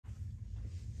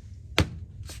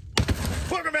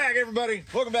Welcome back, everybody.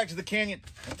 Welcome back to the Canyon.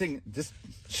 I think this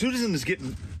Susan is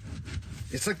getting,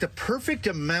 it's like the perfect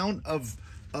amount of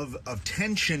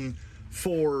tension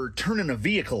for turning a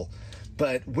vehicle.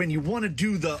 But when you want to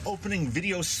do the opening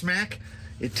video smack,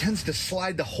 it tends to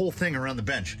slide the whole thing around the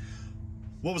bench.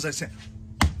 What was I saying?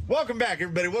 Welcome back,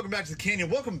 everybody. Welcome back to the Canyon.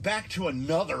 Welcome back to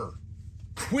another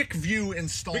quick view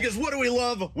installment. Because what do we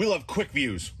love? We love quick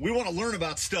views. We want to learn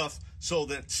about stuff so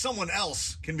that someone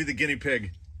else can be the guinea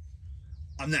pig.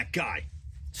 I'm that guy.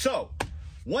 So,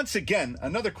 once again,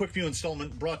 another quick view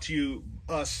installment brought to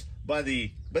us by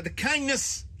the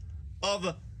kindness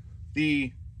of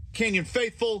the Canyon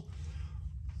faithful.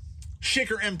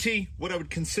 Shaker MT, what I would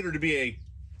consider to be a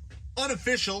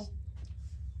unofficial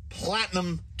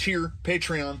platinum tier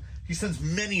Patreon. He sends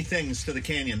many things to the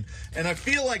Canyon, and I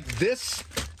feel like this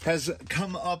has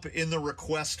come up in the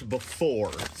request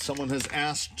before. Someone has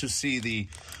asked to see the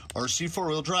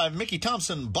RC4 drive Mickey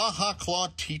Thompson Baja Claw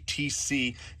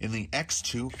TTC in the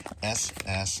X2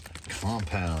 SS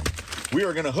compound. We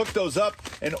are going to hook those up,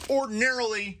 and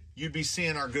ordinarily you'd be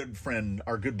seeing our good friend,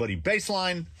 our good buddy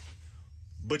Baseline,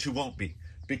 but you won't be,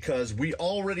 because we've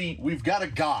got a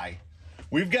guy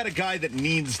that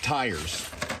needs tires,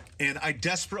 and I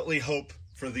desperately hope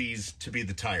for these to be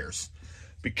the tires,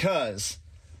 because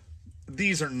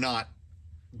these are not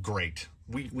great.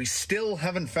 We still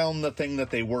haven't found the thing that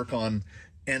they work on,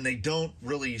 and they don't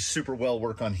really super well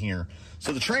work on here.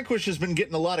 So the Tranquish has been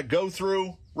getting a lot of go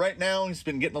through right now. He's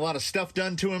been getting a lot of stuff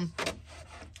done to him.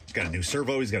 He's got a new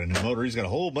servo, he's got a new motor, he's got a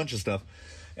whole bunch of stuff.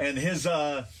 And his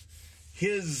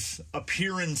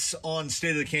appearance on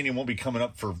State of the Canyon won't be coming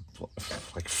up for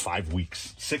like 5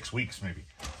 weeks, 6 weeks maybe.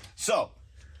 So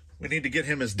we need to get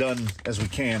him as done as we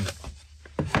can.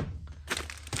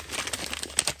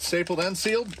 Stapled and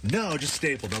sealed? No, just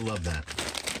stapled. I love that.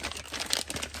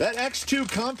 That X2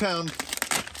 compound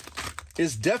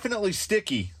is definitely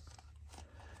sticky.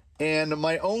 And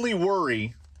my only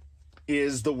worry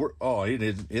is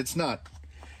it's not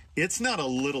a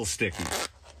little sticky.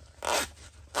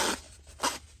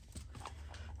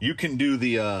 You can do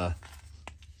the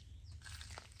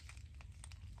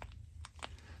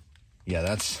yeah,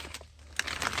 that's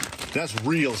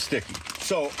real sticky.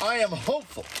 So I am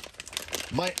hopeful.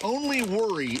 My only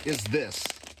worry is this.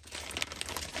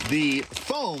 The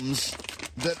foams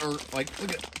that are like,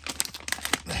 look at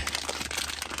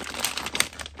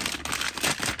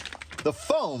the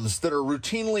foams that are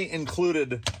routinely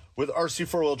included with RC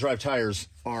four-wheel drive tires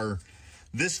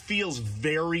this feels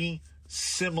very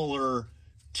similar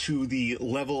to the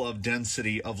level of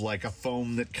density of like a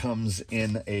foam that comes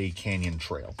in a Canyon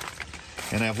Trail.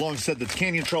 And I've long said that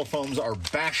Canyon Trail foams are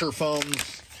basher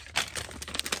foams.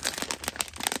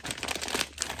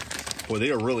 Boy,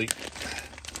 they are really...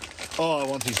 Oh, I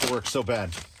want these to work so bad.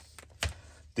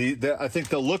 I think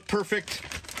they'll look perfect.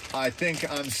 I think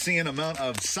I'm seeing an amount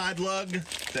of side lug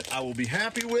that I will be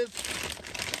happy with.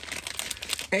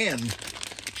 And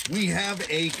we have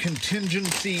a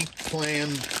contingency plan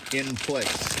in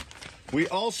place. We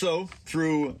also,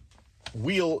 through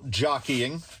wheel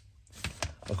jockeying...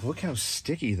 Look how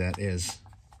sticky that is.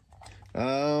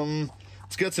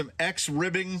 It's got some X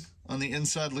ribbing on the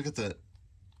inside. Look at that.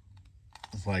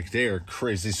 Like, they are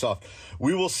crazy soft.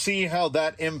 We will see how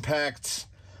that impacts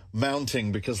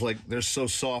mounting, because like they're so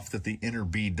soft that the inner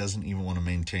bead doesn't even want to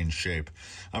maintain shape.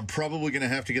 I'm probably going to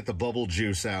have to get the bubble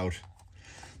juice out.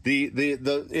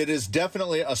 It is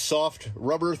definitely a soft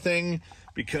rubber thing,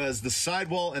 because the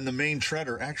sidewall and the main tread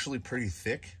are actually pretty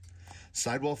thick.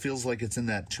 Sidewall feels like it's in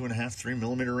that 2.5, 3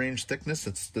 millimeter range thickness.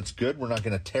 That's good. We're not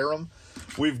going to tear them.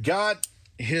 We've got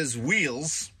his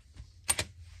wheels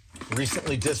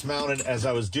recently dismounted as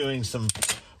I was doing some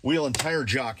wheel and tire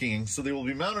jockeying. So they will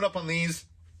be mounted up on these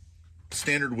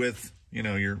standard width, you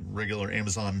know, your regular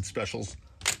Amazon specials.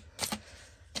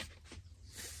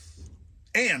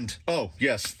 And, oh,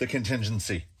 yes, the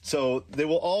contingency. So they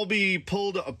will all be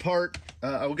pulled apart.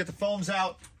 I will get the foams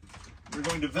out. We're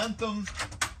going to vent them.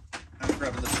 I'm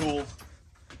grabbing the tool.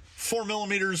 4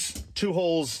 millimeters, 2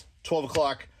 holes, 12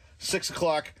 o'clock, 6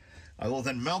 o'clock. I will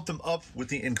then mount them up with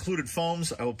the included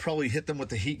foams. I will probably hit them with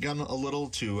the heat gun a little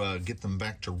to get them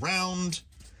back to round.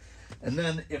 And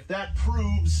then if that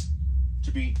proves to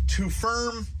be too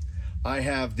firm, I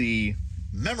have the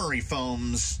memory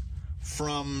foams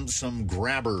from some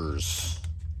grabbers.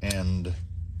 And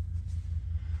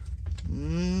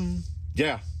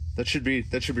yeah, that should be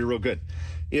real good.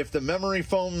 If the memory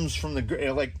foams from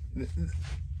the, like,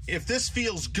 if this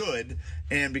feels good,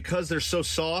 and because they're so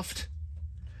soft,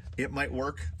 it might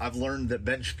work. I've learned that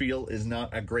bench feel is not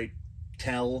a great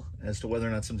tell as to whether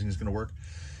or not something is going to work.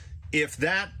 If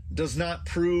that does not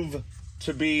prove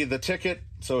to be the ticket.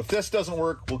 So if this doesn't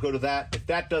work, we'll go to that. If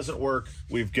that doesn't work,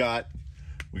 we got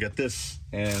this,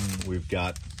 and we've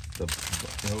got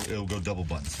it'll go double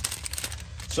buns.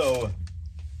 So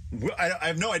I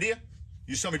have no idea.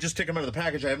 You saw me just take them out of the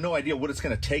package. I have no idea what it's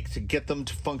going to take to get them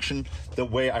to function the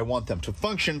way I want them to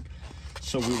function.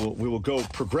 So we will go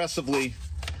progressively.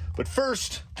 But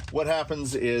first, what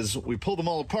happens is we pull them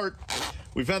all apart,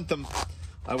 we vent them,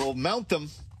 I will mount them,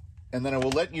 and then I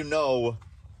will let you know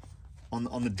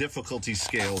on the difficulty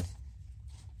scale.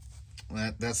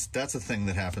 That's a thing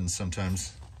that happens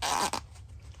sometimes.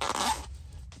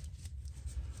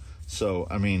 So,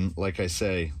 I mean, like I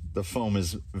say, the foam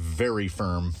is very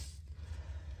firm.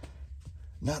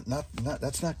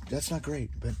 That's not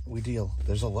great, but we deal.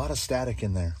 There's a lot of static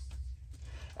in there.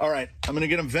 All right, I'm gonna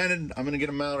get them vented. I'm gonna get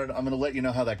them mounted. I'm gonna let you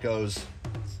know how that goes,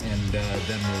 and then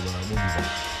we'll move on.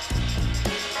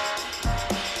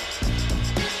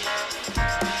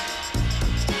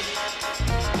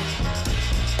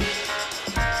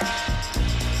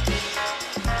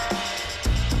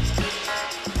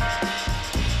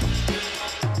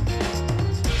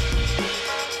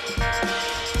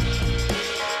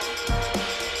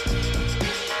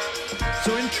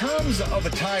 So in terms of a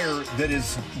tire that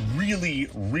is really,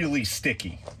 really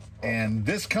sticky, and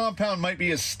this compound might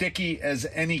be as sticky as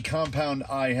any compound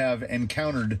I have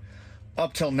encountered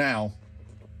up till now,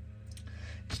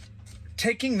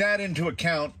 taking that into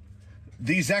account,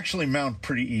 these actually mount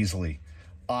pretty easily.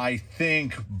 I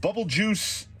think bubble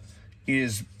juice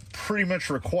is pretty much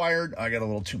required. I got a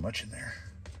little too much in there.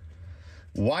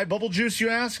 Why bubble juice, you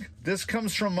ask? This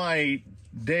comes from my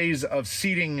days of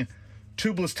seating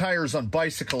tubeless tires on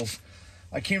bicycles.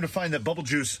 I came to find that bubble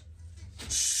juice,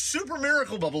 super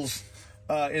miracle bubbles,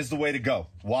 is the way to go.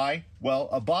 Why? Well,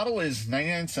 a bottle is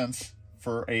 99 cents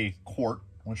for a quart,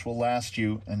 which will last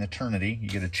you an eternity. You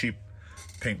get a cheap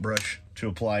paintbrush to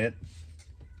apply it.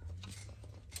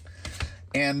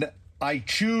 And I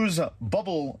choose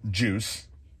bubble juice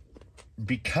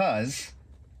because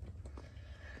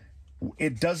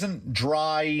it doesn't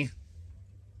dry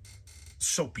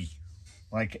soapy.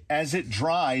 Like, as it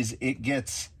dries, it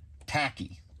gets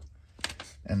tacky.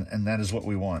 And that is what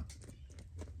we want.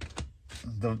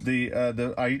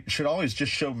 I should always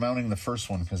just show mounting the first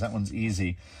one, because that one's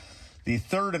easy. The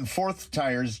third and fourth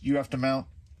tires, you have to mount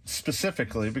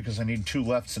specifically, because I need 2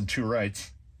 lefts and 2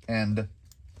 rights. And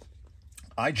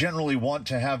I generally want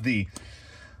to have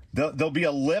there'll be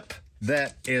a lip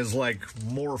that is like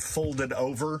more folded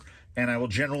over, and I will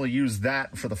generally use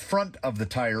that for the front of the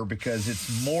tire because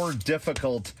it's more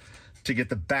difficult to get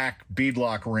the back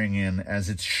beadlock ring in, as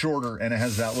it's shorter and it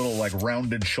has that little like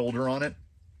rounded shoulder on it.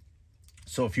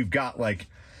 So if you've got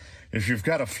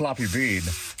a floppy bead,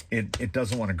 it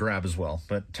doesn't want to grab as well.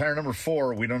 But tire number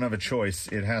 4, we don't have a choice.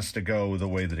 It has to go the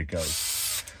way that it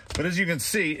goes. But as you can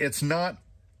see, it's not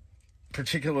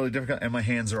particularly difficult, and my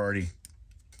hands are already...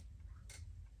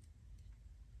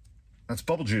 That's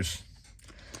bubble juice.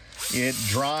 It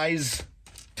dries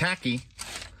tacky,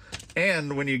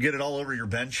 and when you get it all over your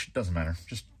bench, it doesn't matter.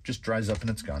 Just dries up and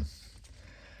it's gone.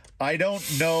 I don't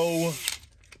know.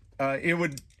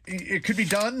 It could be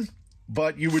done,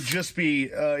 but you would just be,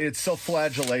 it's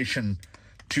self-flagellation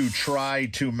to try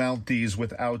to mount these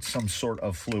without some sort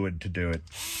of fluid to do it.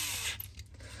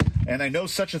 And I know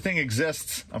such a thing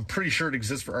exists. I'm pretty sure it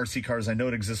exists for RC cars. I know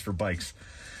it exists for bikes.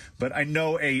 But I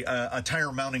know a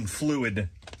tire mounting fluid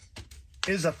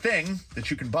is a thing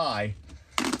that you can buy,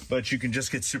 but you can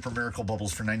just get Super Miracle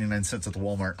Bubbles for 99 cents at the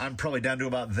Walmart. I'm probably down to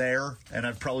about there, and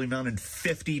I've probably mounted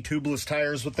 50 tubeless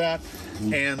tires with that.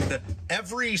 And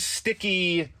every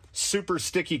sticky, super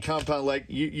sticky compound, like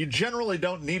you generally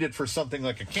don't need it for something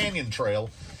like a canyon trail.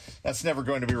 That's never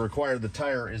going to be required. The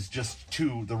tire is just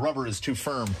the rubber is too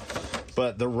firm,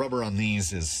 but the rubber on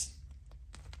these is...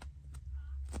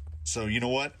 So you know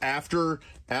what? After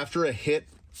a hit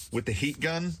with the heat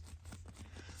gun,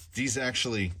 these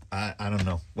actually, I don't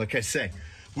know. Like I say,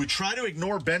 we try to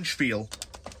ignore bench feel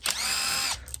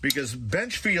because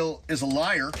bench feel is a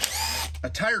liar. A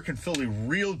tire can feel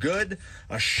real good.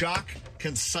 A shock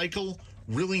can cycle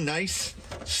really nice,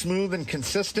 smooth and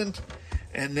consistent.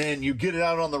 And then you get it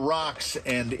out on the rocks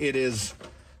and it is,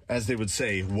 as they would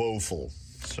say, woeful.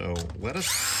 So let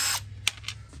us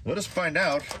find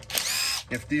out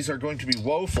if these are going to be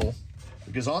woeful,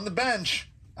 because on the bench,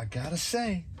 I gotta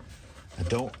say, I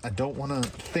don't want to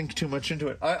think too much into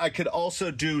it. I could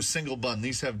also do single bun.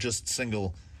 These have just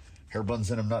single hair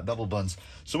buns in them, not double buns.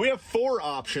 So we have 4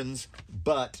 options,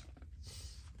 but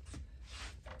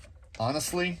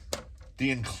honestly,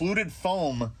 the included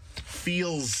foam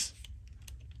feels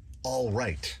all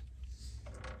right.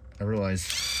 I realize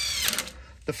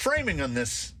the framing on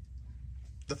this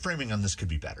could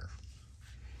be better.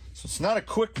 So it's not a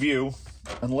quick view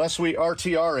unless we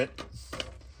RTR it.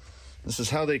 This is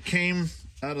how they came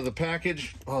out of the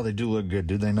package. Oh, they do look good,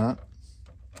 do they not?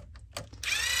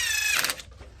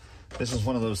 This is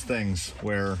one of those things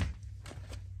where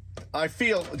I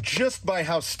feel, just by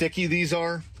how sticky these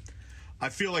are, I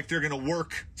feel like they're going to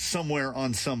work somewhere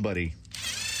on somebody.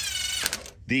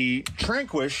 The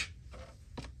Tranquish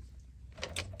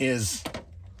is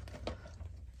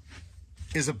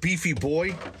a beefy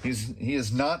boy. He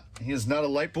is not a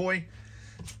light boy.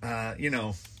 You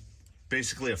know,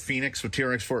 basically a Phoenix with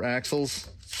TRX4 axles.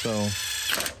 So,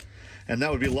 and that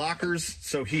would be lockers.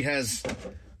 So he has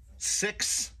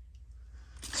 6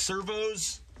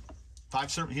 servos,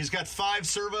 5 servos. He's got 5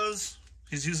 servos.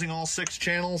 He's using all 6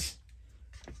 channels.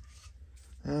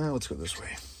 Let's go this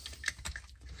way.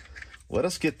 Let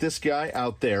us get this guy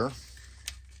out there.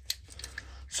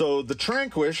 So the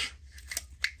Tranquish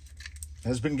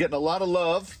has been getting a lot of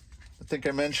love. I think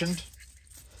I mentioned.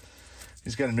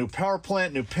 He's got a new power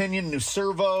plant, new pinion, new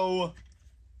servo,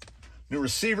 new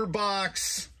receiver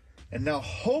box, and now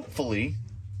hopefully,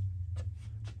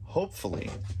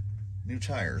 new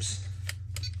tires.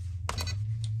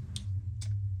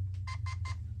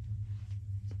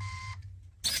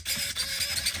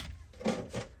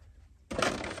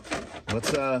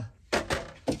 Let's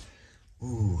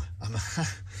ooh,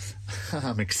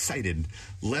 I'm excited.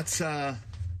 Let's they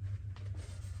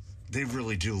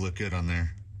really do look good on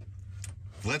there.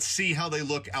 Let's see how they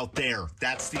look out there.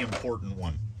 That's the important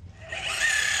one.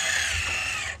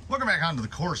 Welcome back onto the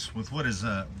course with what is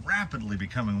rapidly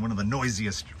becoming one of the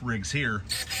noisiest rigs here.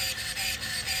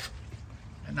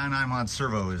 That 9.9 mod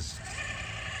servo is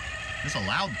a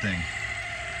loud thing.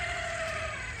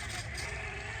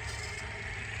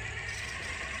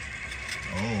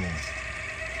 Oh,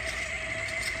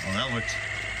 that looked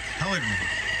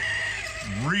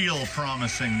real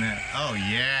promising. That, oh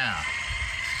yeah,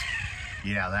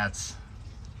 that's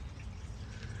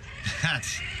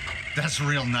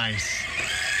real nice.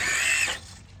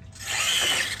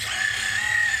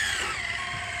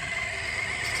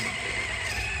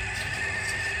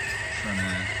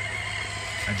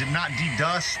 I did not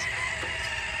de-dust.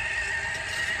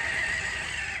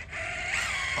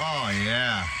 Oh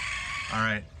yeah. All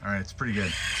right, it's pretty good.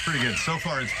 It's pretty good. So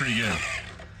far, it's pretty good.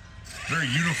 Very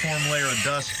uniform layer of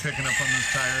dust picking up on those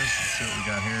tires. Let's see what we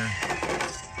got here.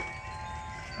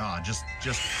 Oh,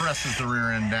 just presses the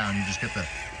rear end down. You just get the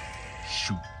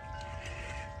shoot.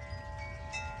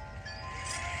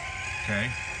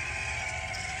 Okay.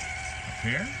 Up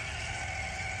here.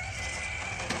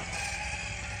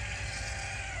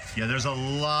 Yeah, there's a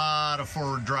lot of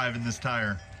forward drive in this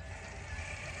tire.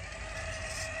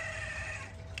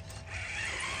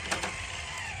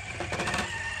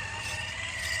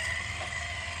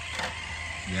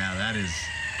 Yeah, that is,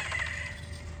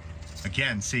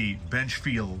 again, see, bench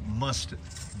feel must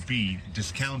be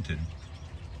discounted.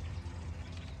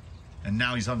 And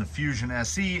now he's on the Fusion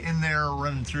SE in there,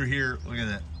 running through here. Look at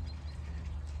that.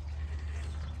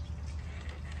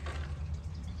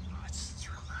 Oh, it's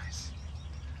real nice.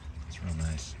 It's real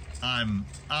nice.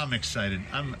 I'm excited.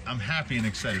 I'm happy and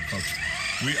excited, folks.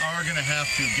 We are gonna have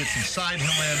to get some side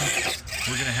hill in.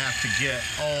 We're gonna have to get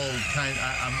all kind.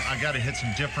 I got to hit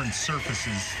some different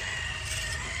surfaces.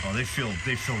 Oh, they feel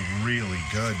really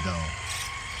good though.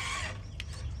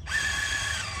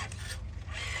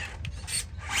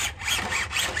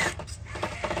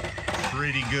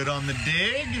 Pretty good on the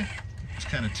dig. It's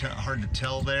kind of hard to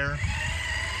tell there.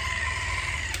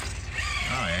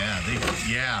 Oh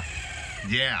yeah,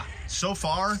 yeah. So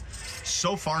far,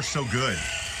 so good.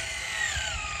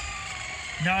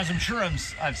 Now, as I'm sure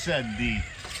I've said, the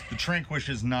Tranquish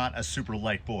is not a super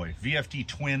light boy. VFD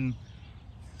twin,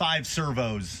 5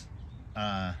 servos,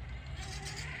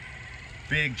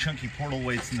 big chunky portal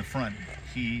weights in the front.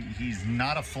 He's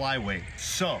not a flyweight.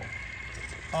 So,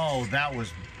 oh, that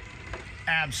was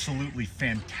absolutely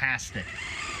fantastic.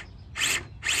 I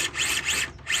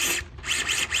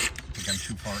think I'm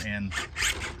too far in.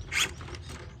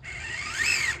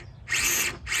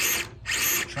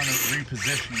 Trying to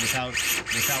reposition without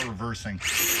reversing.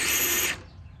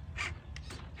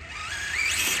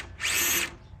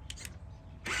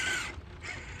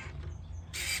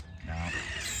 No,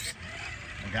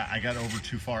 I got over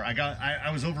too far. I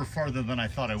was over farther than I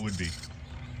thought I would be.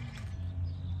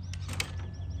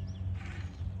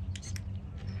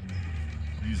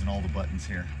 I'm using all the buttons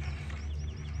here.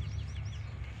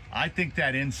 I think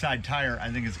that inside tire, I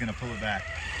think it's going to pull it back.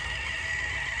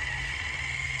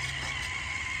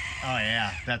 Oh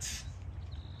yeah, that's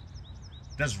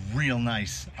That's real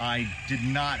nice. I did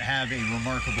not have a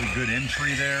remarkably good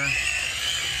entry there.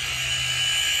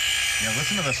 Yeah,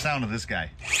 listen to the sound of this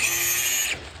guy.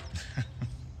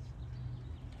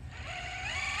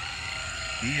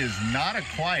 He is not a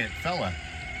quiet fella.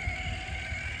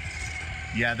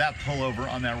 Yeah, that pullover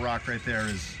on that rock right there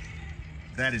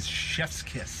that is chef's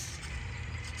kiss.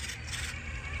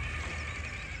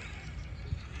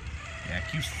 Yeah, it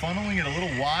keeps funneling it a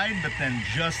little wide, but then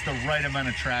just the right amount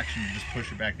of traction to just push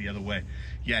it back the other way.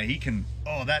 Yeah, he can,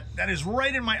 oh, that is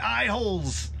right in my eye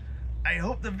holes. I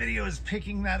hope the video is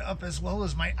picking that up as well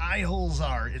as my eye holes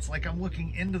are. It's like I'm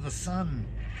looking into the sun.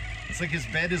 It's like his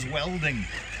bed is welding.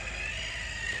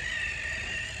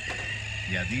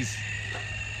 Yeah, these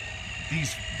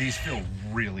feel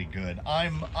really good.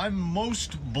 I'm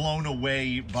most blown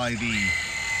away by the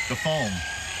foam.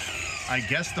 I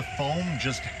guess the foam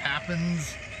just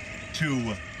happens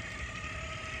to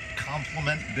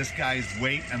complement this guy's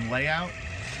weight and layout.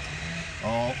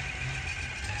 Oh,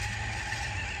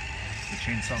 the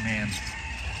chainsaw man.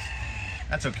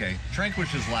 That's okay.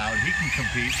 Tranquish is loud. He can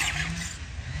compete.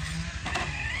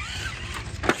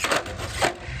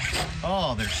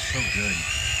 Oh, they're so good.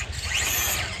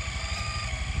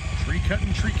 Tree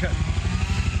cutting, tree cutting.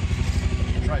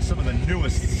 Try some of the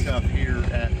newest stuff here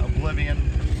at Oblivion.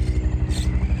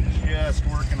 Just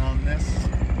working on this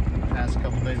the past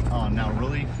couple days. Oh, now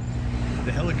really?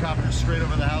 The helicopter straight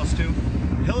over the house too?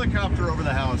 Helicopter over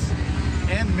the house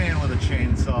and man with a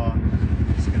chainsaw.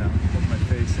 Just gonna put my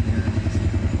face in here and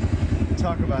just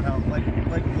talk about how, like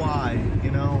why,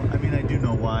 you know? I mean, I do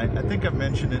know why. I think I've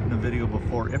mentioned it in a video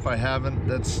before. If I haven't,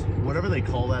 that's whatever they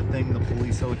call that thing, the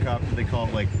police helicopter, they call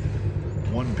it like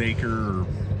 1 Baker or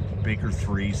Baker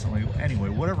 3, something. Anyway,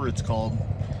 whatever it's called.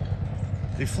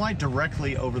 They fly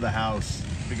directly over the house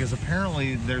because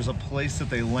apparently there's a place that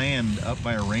they land up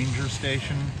by a ranger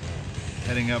station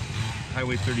heading up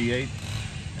Highway 38,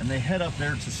 and they head up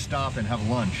there to stop and have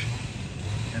lunch.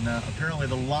 And apparently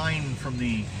the line from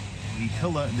the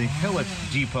hillock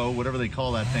depot, whatever they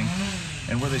call that thing,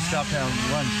 and where they stop to have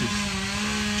lunch is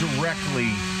directly,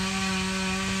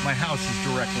 my house is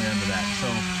directly under that.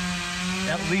 So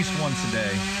at least once a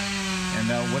day. And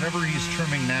whatever he's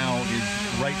trimming now is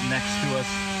right next to us.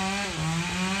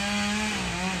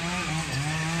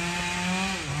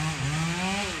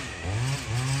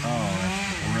 Oh, that's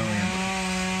brilliant.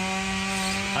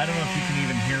 I don't know if you can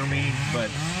even hear me, but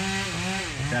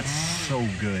that's so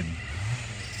good.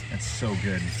 That's so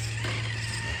good.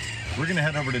 We're gonna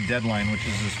head over to Deadline, which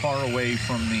is as far away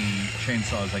from the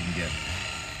chainsaw as I can get.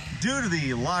 Due to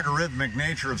the logarithmic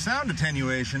nature of sound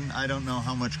attenuation, I don't know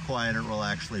how much quieter it will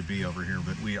actually be over here,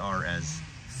 but we are as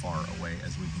far away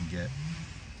as we can get.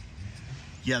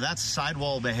 Yeah, that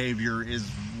sidewall behavior is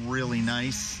really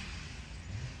nice.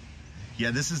 Yeah,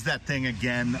 this is that thing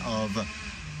again of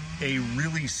a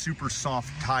really super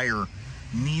soft tire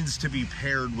needs to be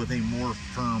paired with a more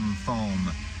firm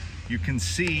foam. You can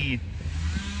see,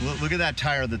 look at that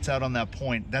tire that's out on that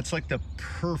point. That's like the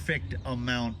perfect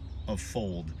amount of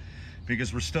fold,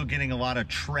 because we're still getting a lot of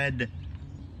tread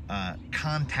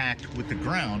contact with the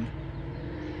ground.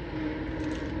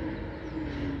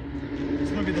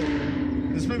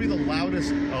 This might be the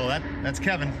loudest. Oh, that's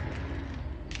Kevin.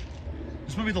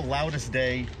 This might be the loudest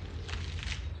day.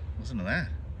 Listen to that.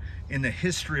 In the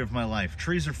history of my life.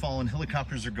 Trees are falling,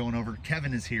 helicopters are going over.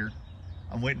 Kevin is here.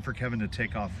 I'm waiting for Kevin to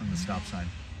take off from the stop sign.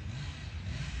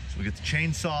 So we get the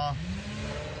chainsaw.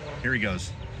 Here he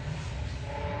goes.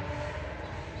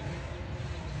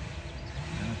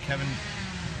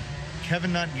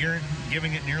 Kevin not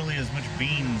giving it nearly as much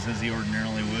beans as he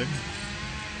ordinarily would.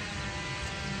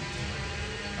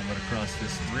 How about across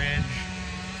this ridge?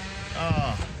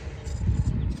 Oh,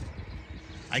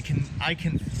 I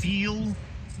can feel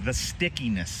the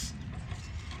stickiness.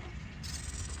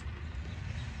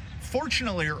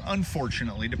 Fortunately or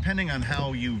unfortunately, depending on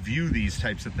how you view these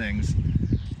types of things,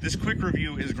 this quick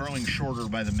review is growing shorter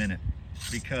by the minute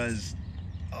because,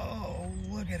 oh,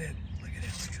 look at it.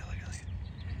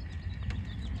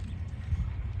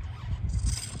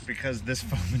 Because this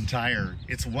foam and tire,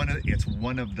 it's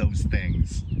one of those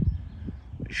things.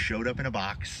 It showed up in a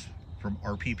box from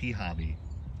RPP Hobby.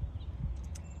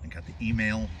 I got the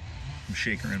email from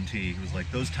Shaker MT. He was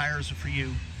like, those tires are for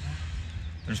you.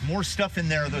 There's more stuff in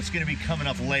there that's going to be coming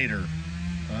up later.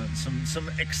 Some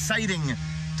exciting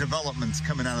developments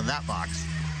coming out of that box.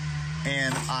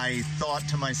 And I thought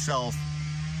to myself,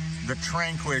 the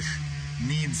Tranquish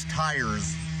needs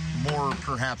tires more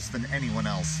perhaps than anyone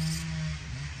else.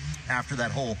 After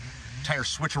that whole tire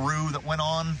switcheroo that went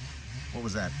on, what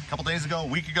was that, a couple days ago, a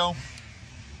week ago?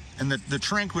 And the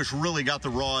Tranquish really got the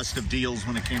rawest of deals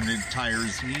when it came to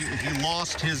tires. He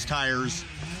lost his tires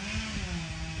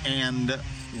and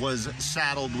was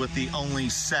saddled with the only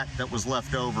set that was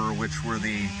left over, which were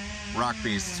the Rock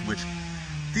Beasts, which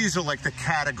these are like the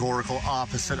categorical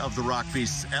opposite of the Rock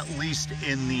Beasts, at least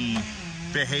in the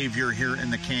behavior here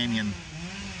in the canyon.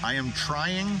 I am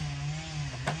trying.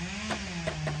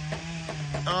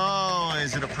 Oh,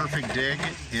 is it a perfect dig?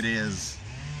 It is.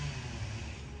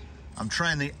 I'm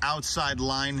trying the outside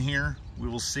line here. We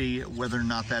will see whether or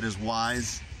not that is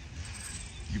wise.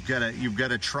 You've got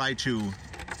to try to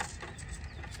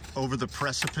over the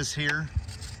precipice here.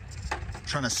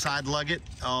 Trying to side lug it.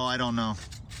 Oh, I don't know.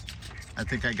 I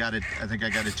think I got it. I think I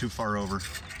got it too far over.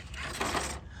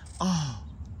 Oh.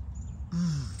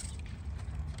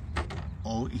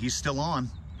 Oh, he's still on.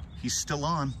 He's still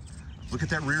on. Look at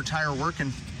that rear tire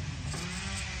working.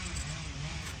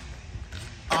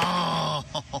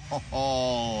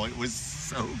 Oh, it was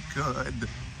so good.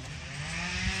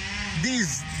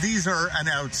 These are an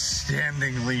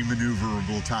outstandingly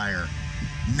maneuverable tire.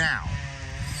 Now,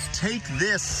 take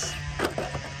this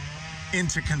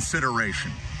into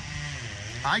consideration.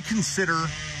 I consider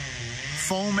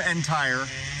foam and tire,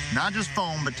 not just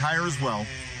foam, but tire as well,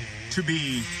 to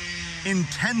be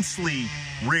intensely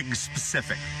rig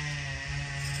specific.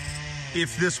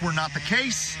 If this were not the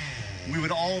case, we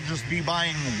would all just be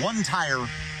buying one tire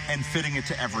and fitting it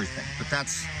to everything. But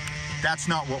that's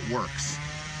not what works.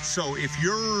 So if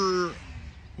you're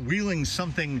wheeling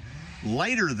something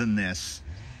lighter than this,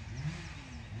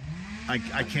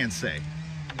 I can't say.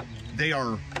 They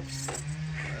are,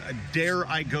 dare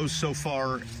I go so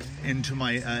far into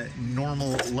my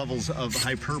normal levels of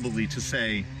hyperbole to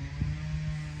say,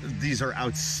 these are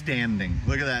outstanding.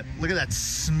 Look at that. Look at that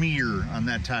smear on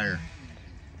that tire.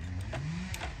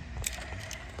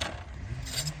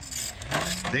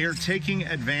 They are taking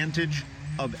advantage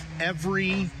of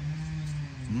every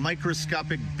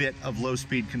microscopic bit of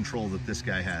low-speed control that this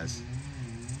guy has.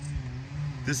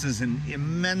 This is an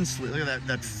immensely, look at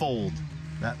that fold.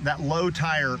 That low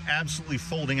tire absolutely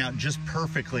folding out just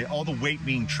perfectly, all the weight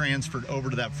being transferred over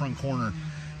to that front corner,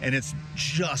 and it's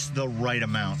just the right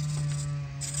amount.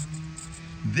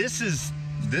 This is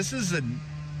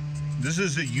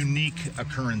a unique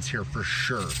occurrence here for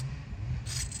sure.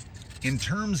 In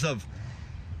terms of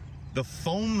the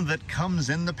foam that comes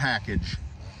in the package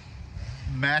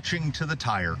matching to the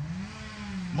tire,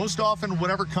 most often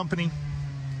whatever company,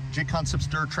 J-Concepts,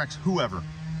 Durtrex, whoever,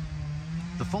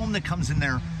 the foam that comes in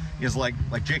there is like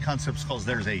J-Concepts calls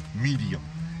theirs a medium.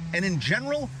 And in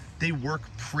general, they work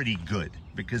pretty good,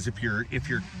 because if your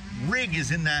rig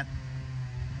is in that,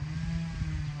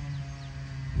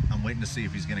 I'm waiting to see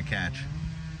if he's gonna catch.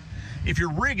 If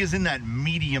your rig is in that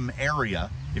medium area,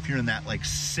 if you're in that like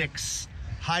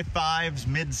high 5s,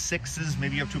 mid 6s,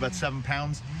 maybe up to about 7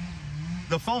 pounds,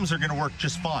 the foams are gonna work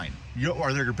just fine.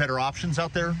 Are there better options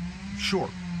out there? Sure,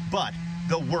 but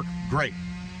they'll work great.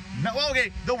 No,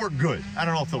 okay, they'll work good. I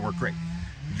don't know if they'll work great.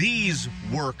 These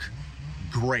work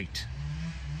great.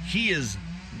 He is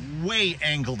way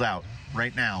angled out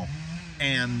right now,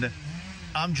 and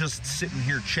I'm just sitting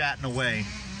here chatting away.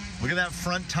 Look at that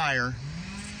front tire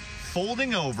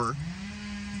folding over,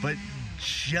 but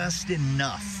just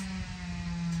enough.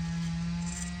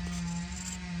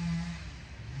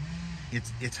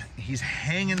 He's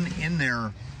hanging in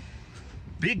there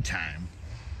big time.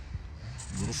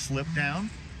 A little slip down.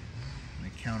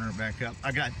 Let me counter it back up.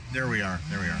 There we are.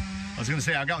 I was gonna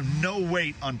say, I got no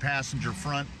weight on passenger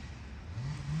front.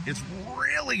 It's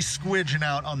really squidging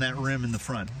out on that rim in the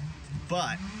front,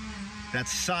 but that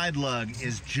side lug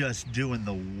is just doing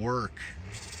the work.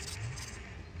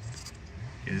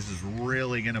 Okay, this is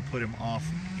really gonna put him off,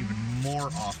 even more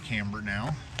off camber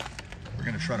now. We're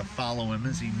gonna try to follow him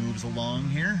as he moves along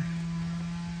here.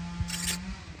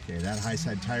 Okay, that high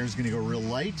side tire is gonna go real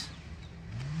light.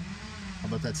 How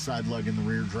about that side lug in the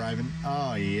rear driving?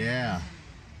 Oh yeah.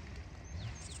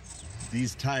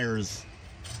 These tires,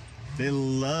 they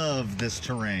love this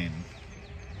terrain.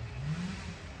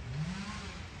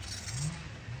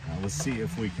 Let's see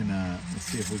if we can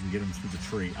get him through the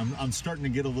tree. I'm starting to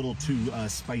get a little too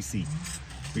spicy,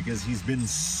 because he's been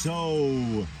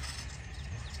so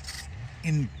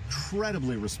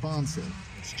incredibly responsive.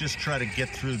 Let's just try to get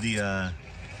through the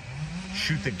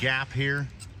shoot the gap here.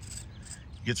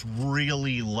 It gets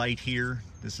really light here.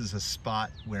 This is a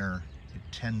spot where it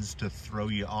tends to throw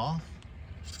you off.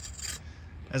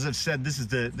 As I've said, this is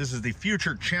the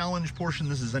future challenge portion.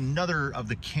 This is another of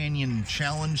the Canyon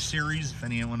Challenge series. If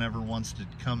anyone ever wants to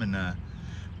come and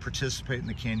participate in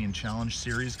the Canyon Challenge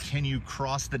series, can you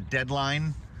cross the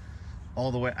deadline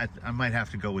all the way. I might have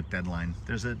to go with Deadline.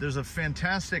 There's a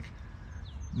fantastic.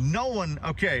 No one.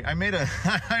 Okay, I made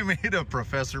a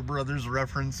Professor Brothers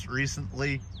reference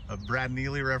recently, a Brad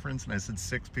Neely reference, and I said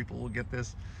 6 people will get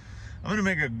this. I'm gonna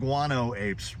make a Guano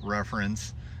Apes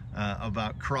reference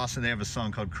about crossing. They have a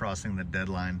song called "Crossing the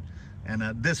Deadline," and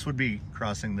this would be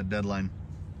 "Crossing the Deadline."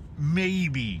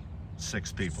 Maybe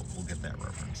 6 people will get that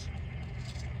reference.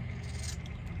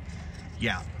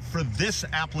 Yeah, for this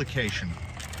application,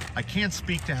 I can't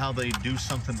speak to how they do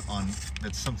something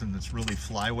that's really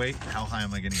flyweight. How high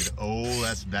am I going to get? Oh,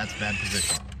 that's bad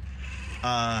position.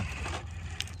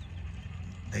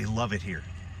 They love it here.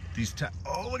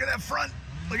 Oh, look at that front.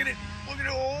 Look at it. Look at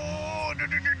it. Oh,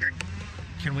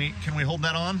 can we hold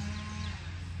that on?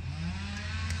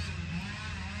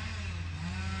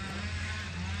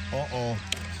 Uh-oh.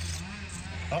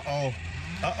 Uh-oh.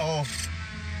 Uh-oh.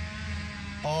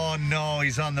 Oh no,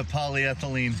 he's on the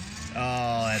polyethylene.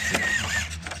 Oh, that's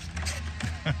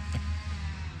it.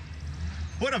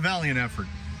 What a valiant effort.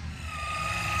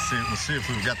 We'll see if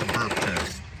we've got the burp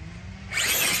test.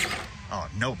 Oh,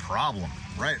 no problem.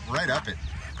 Right up it.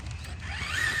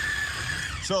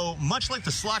 So much like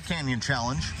the Slot Canyon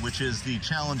Challenge, which is the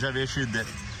challenge I've issued that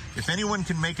if anyone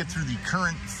can make it through the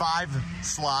current 5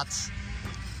 slots,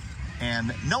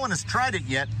 and no one has tried it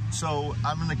yet, so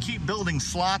I'm gonna keep building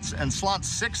slots, and slots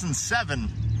 6 and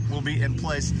 7 will be in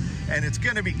place, and it's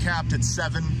gonna be capped at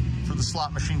 7 for the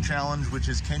Slot Machine Challenge, which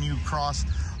is, can you cross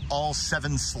all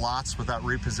 7 slots without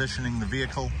repositioning the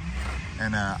vehicle?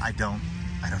 And I don't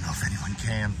know if anyone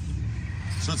can.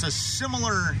 So it's a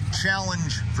similar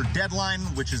challenge for Deadline,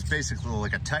 which is basically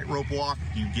like a tightrope walk.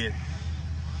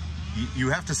 You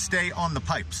have to stay on the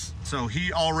pipes. So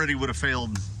he already would have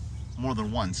failed more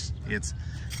than once. It's,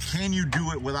 can you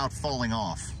do it without falling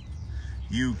off?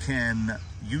 You can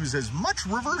use as much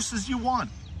reverse as you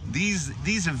want. These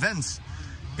events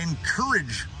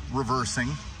encourage reversing.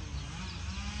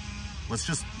 Let's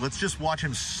just watch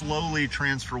him slowly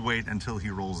transfer weight until he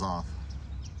rolls off.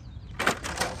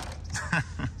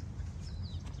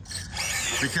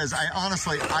 Because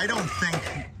I don't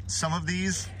think some of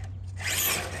these,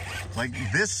 like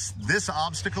this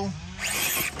obstacle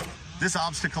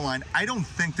line, I don't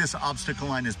think this obstacle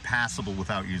line is passable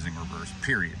without using reverse,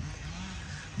 period.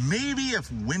 Maybe if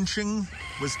winching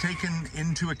was taken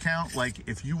into account, like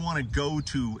if you want to go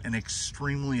to an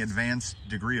extremely advanced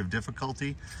degree of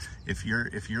difficulty, if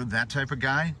you're that type of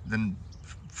guy, then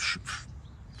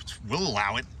we'll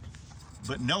allow it.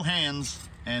 But no hands,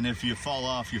 and if you fall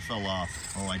off, you fell off.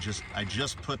 Oh, I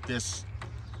just put this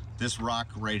rock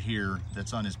right here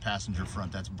that's on his passenger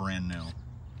front. That's brand new.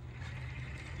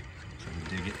 Try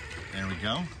to dig it. There we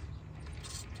go.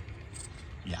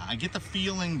 Yeah, I get the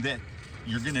feeling that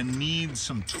you're gonna need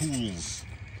some tools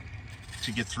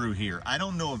to get through here. I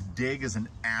don't know if dig is an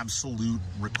absolute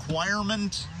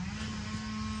requirement,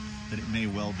 but it may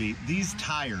well be. These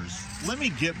tires, let me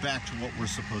get back to what we're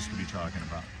supposed to be talking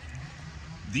about.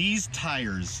 These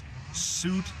tires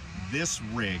suit this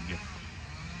rig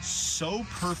so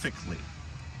perfectly.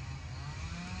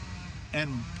 And,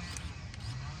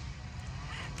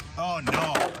 oh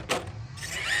no,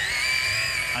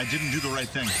 I didn't do the right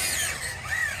thing.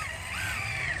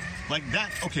 Like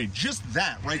that, okay, just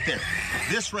that right there.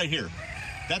 This right here,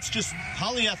 that's just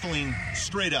polyethylene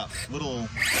straight up. Got a little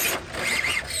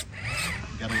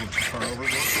too far over.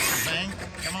 Bang,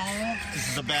 come on. This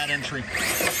is a bad entry.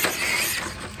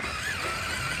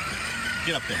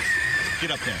 Get up there,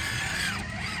 get up there.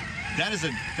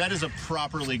 That is a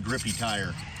properly grippy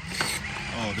tire.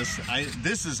 Oh,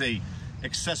 this is a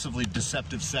excessively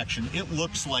deceptive section. It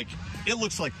looks like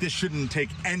this shouldn't take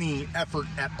any effort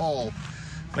at all.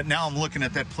 But now I'm looking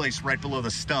at that place right below the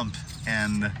stump,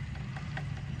 and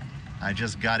I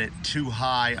just got it too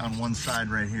high on one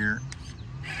side right here.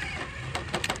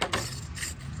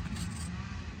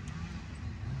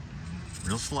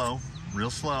 Real slow, real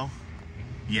slow.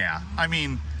 Yeah, I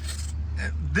mean,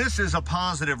 this is a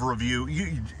positive review.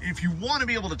 If you want to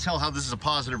be able to tell how this is a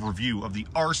positive review of the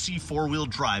RC four-wheel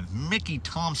drive Mickey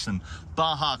Thompson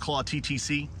Baja Claw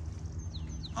TTC,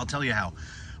 I'll tell you how.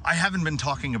 I haven't been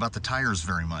talking about the tires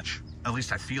very much. At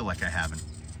least I feel like I haven't.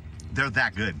 They're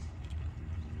that good.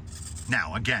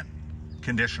 Now, again,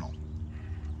 conditional.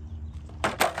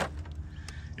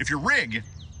 If your rig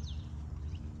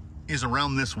is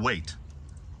around this weight,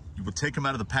 you will take them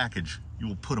out of the package, you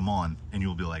will put them on, and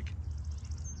you'll be like,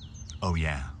 oh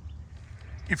yeah.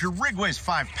 If your rig weighs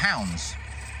 5 pounds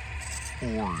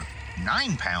or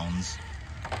 9 pounds,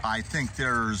 I think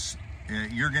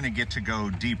you're gonna get to go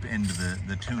deep into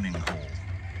the tuning hole.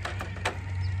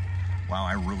 Wow,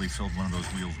 I really filled one of those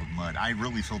wheels with mud. I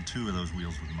really filled two of those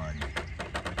wheels with mud.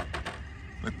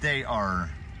 But they are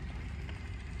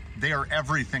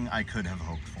everything I could have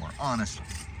hoped for, honestly.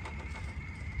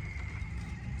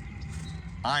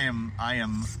 I'm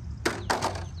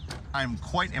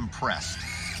quite impressed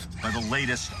by the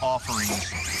latest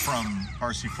offerings from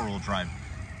RC4WD Drive,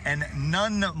 and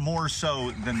none more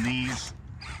so than these.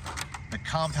 The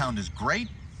compound is great,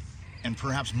 and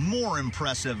perhaps more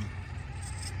impressive,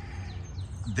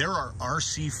 there are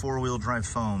RC4WD Drive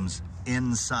foams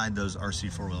inside those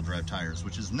RC4WD Drive tires,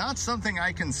 which is not something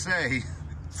I can say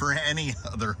for any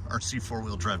other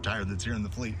RC4WD Drive tire that's here in the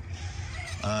fleet.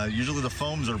 Usually the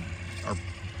foams are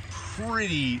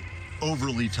pretty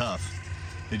overly tough.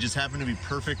 They just happen to be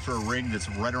perfect for a rig that's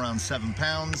right around 7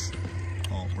 pounds.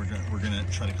 Oh, we're gonna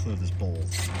try to clear this bowl.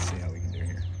 Let's see how we can do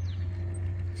here.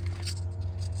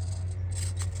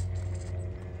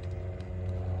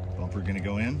 Bumper gonna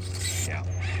go in? Yeah.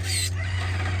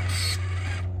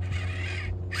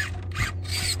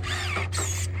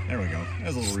 There we go.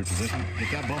 There's a little reposition.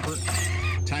 Get that bumper,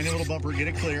 tiny little bumper, get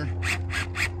it clear.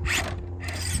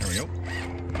 There we go.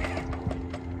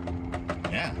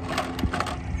 Yeah.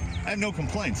 I have no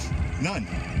complaints. None.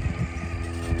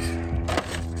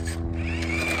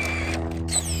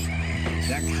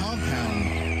 That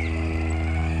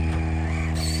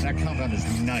compound is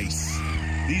nice.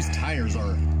 These tires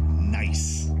are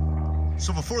nice.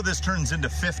 So before this turns into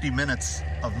 50 minutes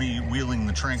of me wheeling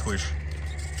the Tranquish,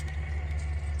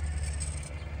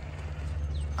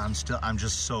 I'm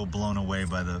just so blown away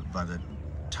by the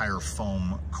tire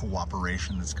foam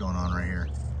cooperation that's going on right here.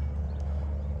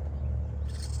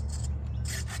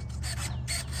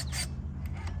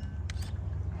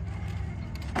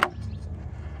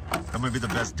 That might be the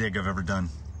best dig I've ever done,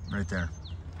 right there.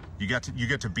 You got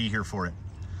to be here for it.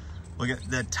 Look at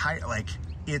that tire, like,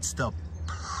 it's the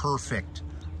perfect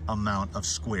amount of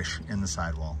squish in the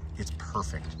sidewall. It's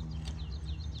perfect.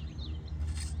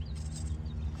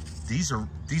 These are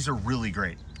really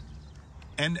great.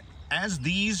 And as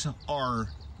these are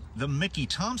the Mickey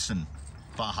Thompson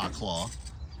Baja Claw,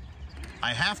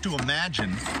 I have to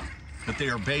imagine that they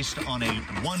are based on a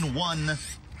 1-1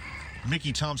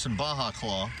 Mickey Thompson Baja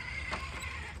Claw.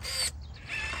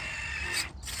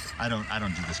 I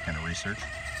don't do this kind of research.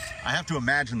 I have to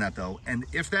imagine that, though, and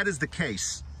if that is the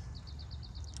case,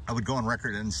 I would go on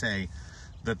record and say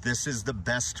that this is the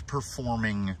best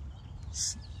performing,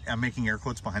 I'm making air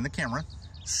quotes behind the camera,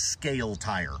 scale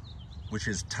tire, which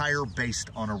is tire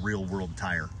based on a real world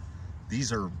tire.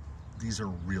 These are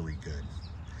really good.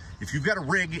 If you've got a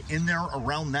rig in there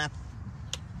around that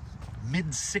mid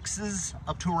 6s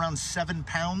up to around 7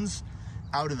 pounds,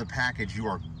 out of the package, you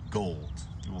are gold.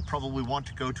 You will probably want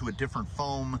to go to a different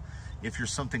foam if you're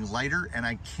something lighter, and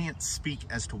I can't speak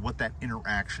as to what that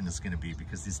interaction is going to be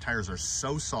because these tires are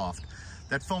so soft.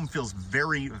 That foam feels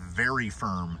very, very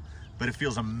firm, but it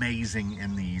feels amazing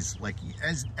in these. Like,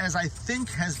 as I think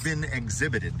has been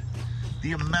exhibited,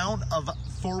 the amount of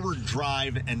forward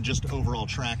drive and just overall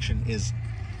traction is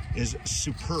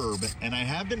superb, and I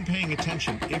have been paying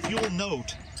attention. If you'll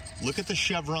note, look at the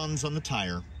chevrons on the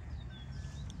tire.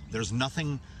 There's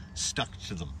nothing stuck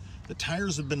to them. The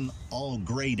tires have been all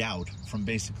grayed out from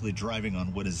basically driving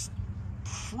on what is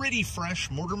pretty fresh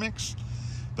mortar mix,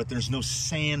 but there's no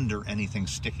sand or anything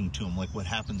sticking to them like what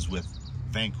happens with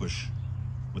Vanquish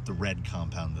with the red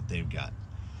compound that they've got.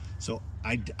 So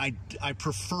I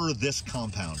prefer this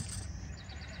compound.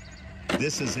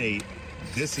 This is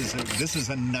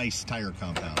a nice tire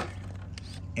compound,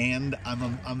 and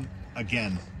I'm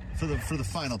again, for the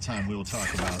final time, we will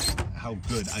talk about how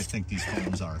good I think these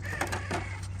foams are.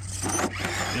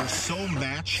 They're so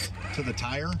matched to the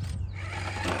tire.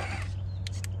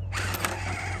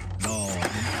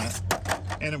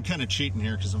 And I'm kind of cheating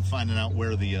here because I'm finding out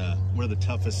where the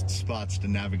toughest spots to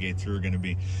navigate through are going to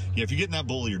be. Yeah, if you get in that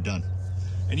bowl, you're done.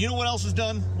 And you know what else is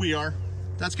done? We are.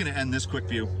 That's going to end this quick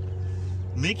view.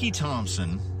 Mickey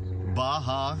Thompson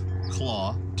Baja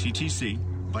Claw TTC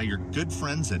by your good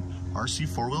friends at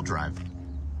RC4WD Drive.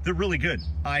 They're really good.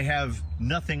 I have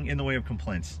nothing in the way of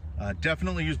complaints.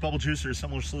 Definitely use bubble juice or a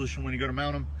similar solution when you go to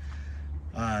mount them.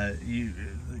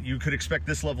 You could expect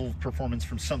this level of performance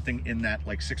from something in that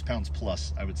like 6 pounds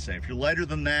plus, I would say. If you're lighter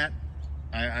than that,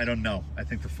 I don't know. I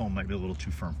think the foam might be a little too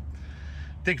firm.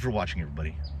 Thank you for watching,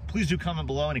 everybody. Please do comment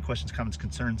below any questions, comments,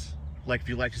 concerns. Like if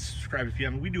you like, subscribe if you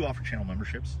haven't. We do offer channel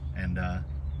memberships, and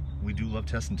we do love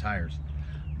testing tires.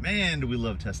 Man, do we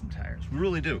love testing tires. We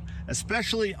really do.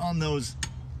 Especially on those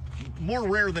more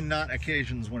rare than not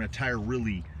occasions when a tire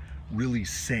really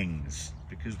sings.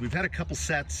 Because we've had a couple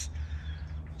sets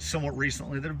somewhat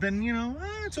recently that have been, you know,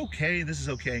 it's okay, this is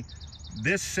okay.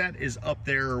 This set is up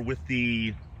there with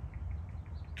the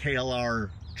KLR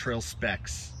Trail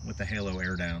Specs with the Halo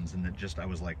air downs, and I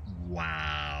was like,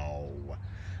 wow.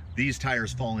 These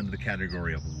tires fall into the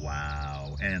category of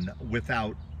wow, and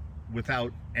without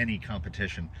any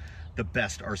competition, the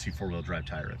best RC four-wheel drive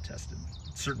tire I've tested.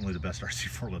 Certainly the best RC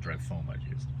four-wheel drive foam I've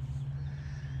used.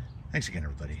 Thanks again,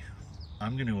 everybody.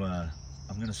 I'm gonna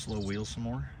slow wheel some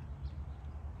more,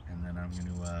 and then I'm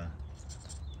gonna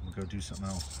go do something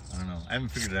else. I don't know. I haven't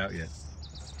figured it out yet.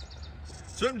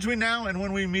 So in between now and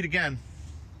when we meet again,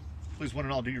 please, one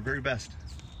and all, do your very best.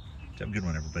 Have a good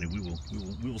one, everybody. We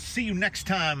will see you next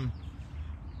time.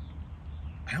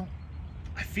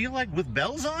 I feel like with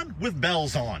bells on? With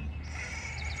bells on.